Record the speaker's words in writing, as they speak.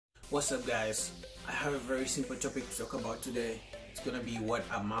What's up, guys? I have a very simple topic to talk about today. It's gonna be what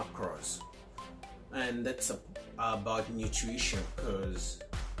are macros, and that's about nutrition, because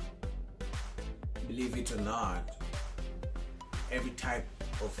believe it or not, every type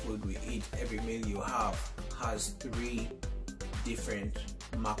of food we eat, every meal you have has 3 different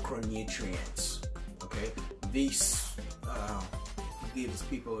macronutrients. Okay, this gives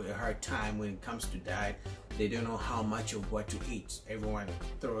people a hard time when it comes to diet. They don't know how much of what to eat. Everyone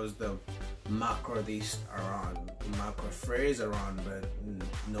throws the macro this around, macro phrase around, but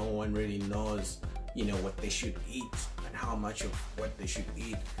no one really knows, what they should eat and how much of what they should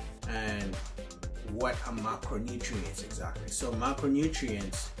eat and what are macronutrients exactly. So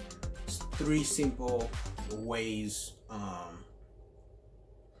macronutrients, 3 simple ways,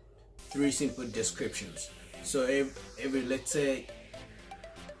 3 simple descriptions. So every let's say,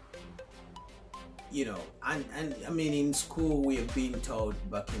 and I mean, in school we have been told,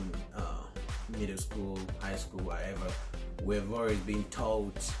 back in middle school, high school, whatever, we've always been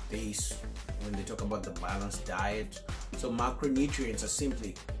told this when they talk about the balanced diet. So macronutrients are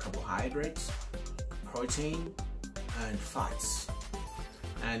simply carbohydrates, protein, and fats,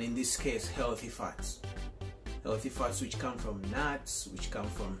 and in this case healthy fats which come from nuts, which come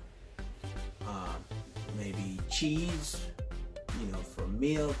from maybe cheese, from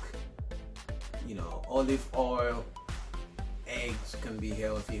milk, olive oil. Eggs can be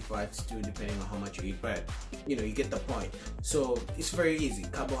healthy fats too, depending on how much you eat, but you get the point. So it's very easy.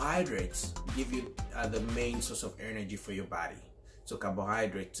 Carbohydrates give you the main source of energy for your body. So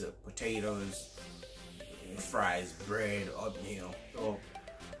carbohydrates, potatoes, fries, bread, oatmeal. So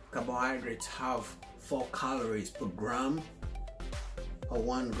carbohydrates have 4 calories per gram or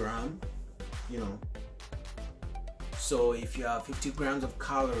 1 gram. So if you have 50 grams of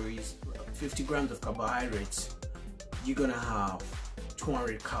calories, 50 grams of carbohydrates, you're gonna have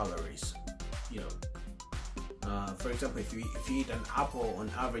 200 calories. For example, if you eat an apple, on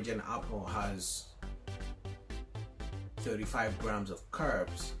average an apple has 35 grams of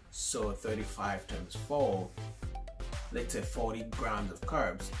carbs. So 35 times 4, let's say 40 grams of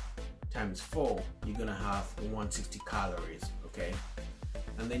carbs times 4, you're gonna have 160 calories. Okay,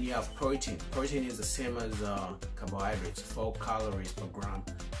 and then you have protein. Protein is the same as carbohydrates, 4 calories per gram.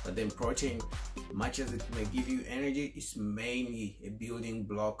 But then protein, much as it may give you energy, it's mainly a building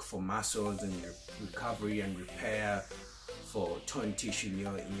block for muscles and recovery and repair, for torn tissue in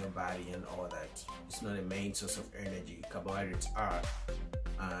your body and all that. It's not a main source of energy. Carbohydrates are.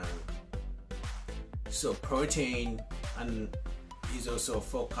 So protein is also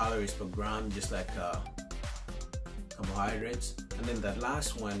 4 calories per gram, just like carbohydrates. And then the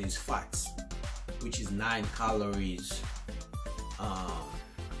last one is fats, which is 9 calories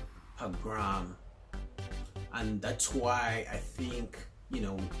per gram. And that's why I think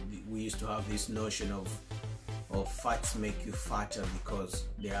we used to have this notion of fats make you fatter, because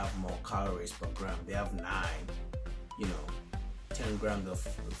they have more calories per gram. They have 9, 10 grams of,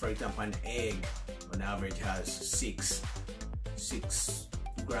 for example, an egg on average has 6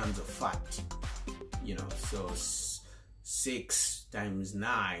 grams of fat. So 6 times 9,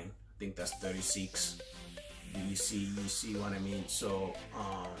 I think that's 36. You see what I mean? So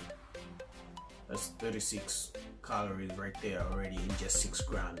that's 36 calories right there already in just 6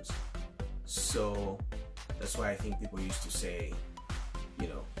 grams. So that's why I think people used to say,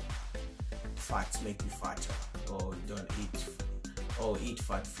 fats make you fatter, or don't eat, or eat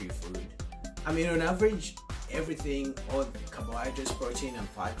fat-free food. I mean, on average, everything, all carbohydrates, protein, and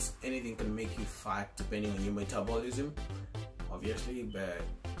fats, anything can make you fat depending on your metabolism, obviously, but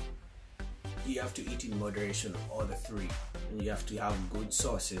you have to eat in moderation, all the 3, and you have to have good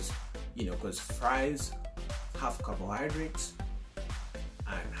sources, because fries have carbohydrates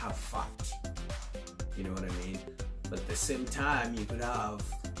and have fat, you know what I mean? But at the same time, you could have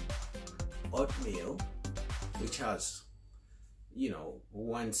oatmeal, which has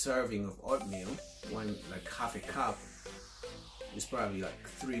 1 serving of oatmeal, like half a cup, is probably like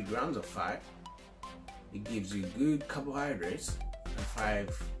 3 grams of fat. It gives you good carbohydrates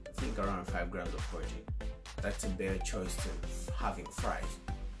and around 5 grams of protein. That's a better choice than having fries.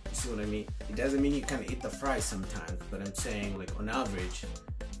 You see what I mean? It doesn't mean you can eat the fries sometimes, but I'm saying, like, on average,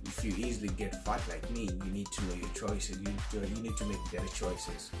 if you easily get fat like me, you need to know your choices. You need to make better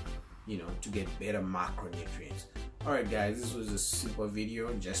choices, to get better macronutrients. Alright guys, this was a simple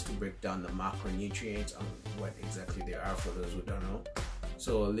video just to break down the macronutrients and what exactly they are for those who don't know.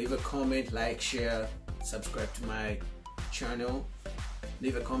 So leave a comment, like, share, subscribe to my channel.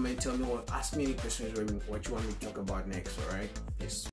 Leave a comment, tell me ask me any questions or what you want me to talk about next. Alright, peace.